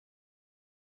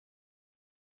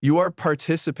You are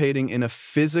participating in a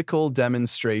physical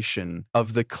demonstration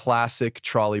of the classic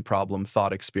trolley problem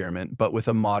thought experiment, but with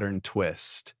a modern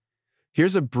twist.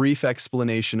 Here's a brief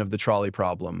explanation of the trolley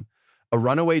problem. A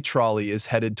runaway trolley is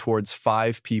headed towards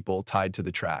 5 people tied to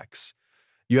the tracks.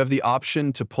 You have the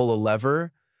option to pull a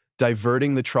lever,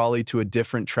 diverting the trolley to a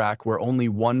different track where only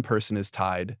one person is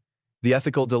tied. The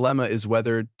ethical dilemma is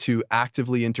whether to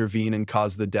actively intervene and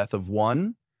cause the death of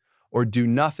one, or do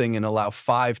nothing and allow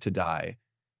 5 to die.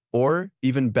 Or,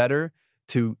 even better,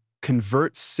 to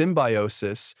convert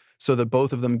symbiosis so that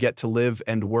both of them get to live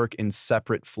and work in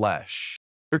separate flesh.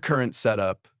 Your current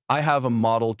setup, I have a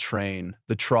model train,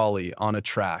 the trolley, on a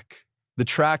track. The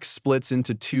track splits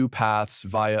into 2 paths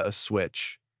via a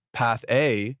switch. Path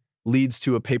A leads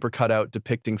to a paper cutout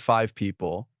depicting 5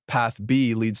 people. Path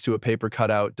B leads to a paper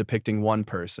cutout depicting 1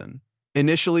 person.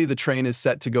 Initially, the train is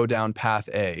set to go down Path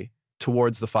A,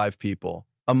 towards the 5 people.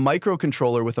 A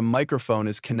microcontroller with a microphone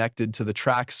is connected to the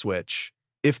track switch.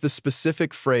 If the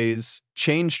specific phrase,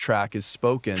 change track, is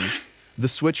spoken, the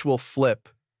switch will flip,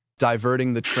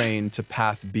 diverting the train to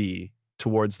Path B,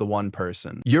 towards the 1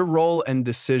 person. Your role and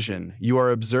decision, you are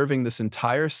observing this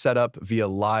entire setup via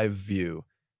live view.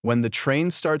 When the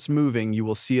train starts moving, you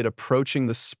will see it approaching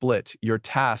the split. Your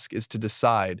task is to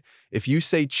decide. If you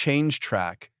say change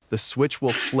track, the switch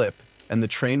will flip and the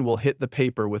train will hit the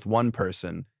paper with 1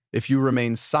 person. If you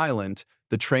remain silent,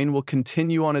 the train will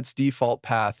continue on its default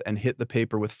path and hit the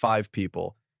paper with 5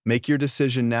 people. Make your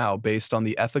decision now based on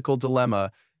the ethical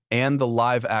dilemma and the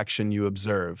live action you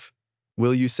observe.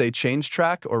 Will you say change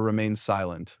track or remain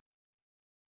silent?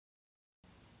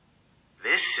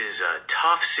 This is a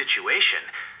tough situation.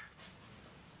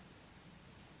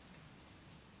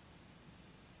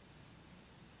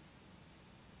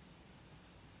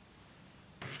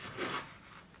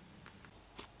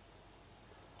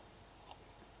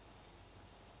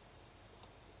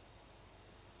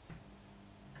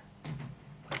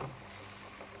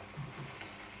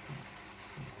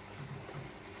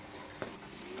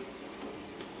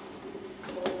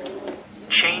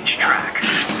 Change track.